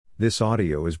This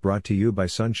audio is brought to you by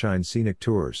Sunshine Scenic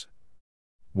Tours.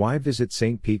 Why visit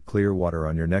St. Pete Clearwater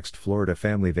on your next Florida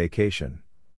family vacation?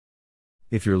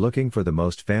 If you're looking for the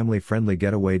most family-friendly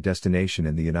getaway destination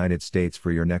in the United States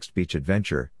for your next beach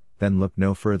adventure, then look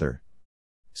no further.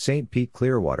 St. Pete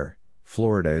Clearwater,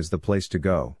 Florida is the place to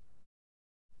go.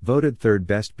 Voted third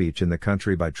best beach in the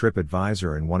country by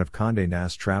TripAdvisor and one of Condé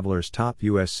Nast Traveler's top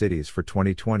U.S. cities for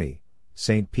 2020,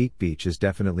 St. Pete Beach is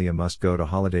definitely a must-go-to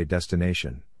holiday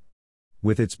destination.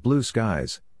 With its blue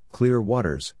skies, clear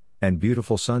waters, and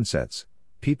beautiful sunsets,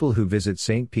 people who visit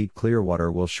St. Pete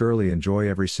Clearwater will surely enjoy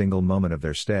every single moment of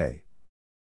their stay.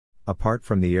 Apart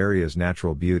from the area's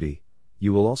natural beauty,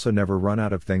 you will also never run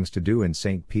out of things to do in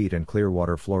St. Pete and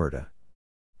Clearwater, Florida.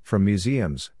 From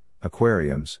museums,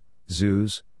 aquariums,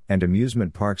 zoos, and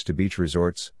amusement parks to beach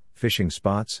resorts, fishing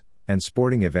spots, and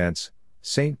sporting events,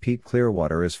 St. Pete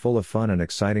Clearwater is full of fun and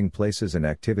exciting places and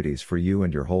activities for you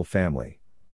and your whole family.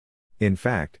 In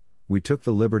fact, we took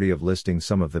the liberty of listing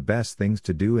some of the best things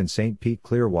to do in St. Pete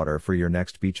Clearwater for your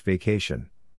next beach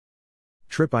vacation.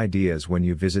 Trip ideas when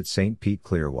you visit St. Pete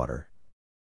Clearwater.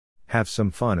 Have some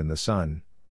fun in the sun.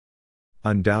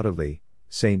 Undoubtedly,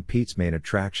 St. Pete's main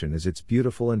attraction is its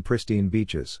beautiful and pristine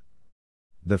beaches.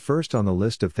 The first on the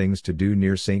list of things to do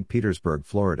near St. Petersburg,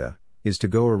 Florida, is to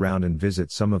go around and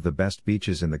visit some of the best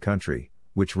beaches in the country,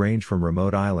 which range from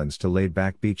remote islands to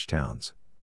laid-back beach towns.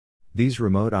 These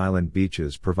remote island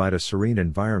beaches provide a serene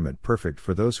environment perfect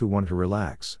for those who want to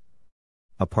relax.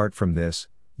 Apart from this,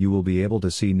 you will be able to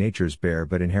see nature's bare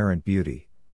but inherent beauty.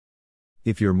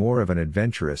 If you're more of an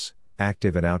adventurous,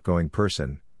 active and outgoing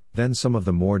person, then some of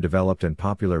the more developed and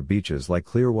popular beaches like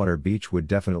Clearwater Beach would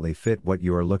definitely fit what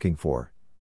you are looking for.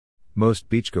 Most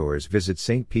beachgoers visit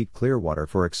St. Pete Clearwater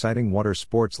for exciting water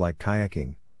sports like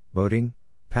kayaking, boating,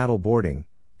 paddle boarding,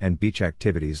 and beach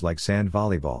activities like sand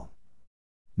volleyball.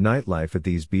 Nightlife at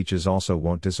these beaches also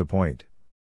won't disappoint.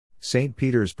 St.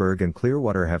 Petersburg and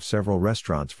Clearwater have several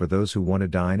restaurants for those who want to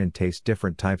dine and taste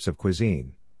different types of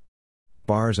cuisine.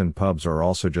 Bars and pubs are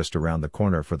also just around the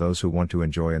corner for those who want to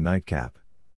enjoy a nightcap.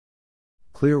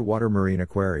 Clearwater Marine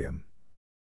Aquarium.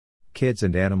 Kids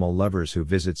and animal lovers who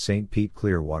visit St. Pete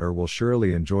Clearwater will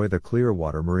surely enjoy the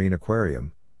Clearwater Marine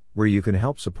Aquarium, where you can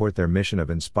help support their mission of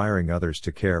inspiring others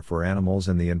to care for animals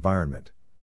and the environment.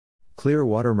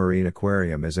 Clearwater Marine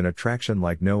Aquarium is an attraction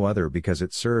like no other because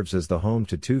it serves as the home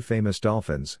to two famous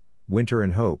dolphins, Winter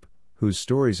and Hope, whose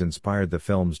stories inspired the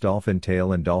films Dolphin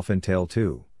Tale and Dolphin Tale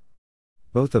 2.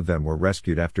 Both of them were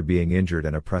rescued after being injured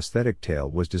and a prosthetic tail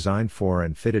was designed for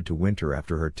and fitted to Winter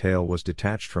after her tail was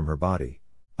detached from her body.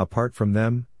 Apart from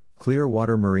them,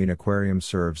 Clearwater Marine Aquarium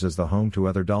serves as the home to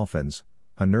other dolphins,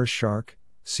 a nurse shark,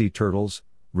 sea turtles,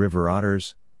 river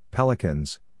otters,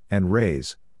 pelicans, and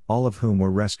rays, all of whom were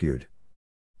rescued.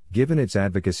 Given its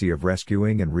advocacy of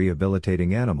rescuing and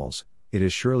rehabilitating animals, it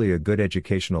is surely a good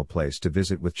educational place to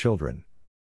visit with children.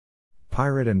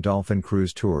 Pirate and Dolphin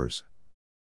Cruise Tours.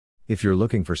 If you're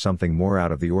looking for something more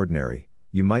out of the ordinary,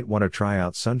 you might want to try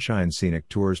out Sunshine Scenic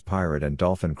Tours' Pirate and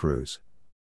Dolphin Cruise.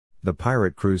 The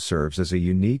Pirate Cruise serves as a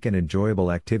unique and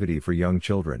enjoyable activity for young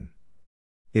children.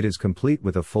 It is complete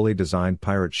with a fully designed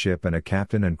pirate ship and a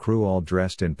captain and crew all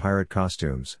dressed in pirate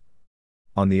costumes.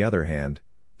 On the other hand,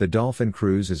 the Dolphin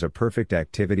Cruise is a perfect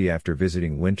activity after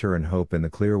visiting Winter and Hope in the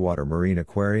Clearwater Marine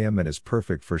Aquarium and is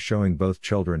perfect for showing both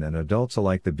children and adults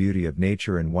alike the beauty of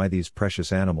nature and why these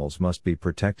precious animals must be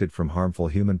protected from harmful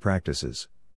human practices.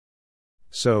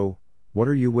 So, what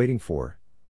are you waiting for?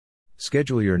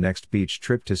 Schedule your next beach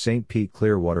trip to St. Pete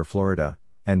Clearwater, Florida,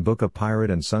 and book a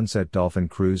Pirate and Sunset Dolphin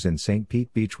Cruise in St.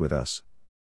 Pete Beach with us.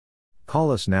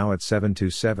 Call us now at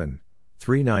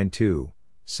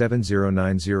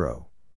 727-392-7090.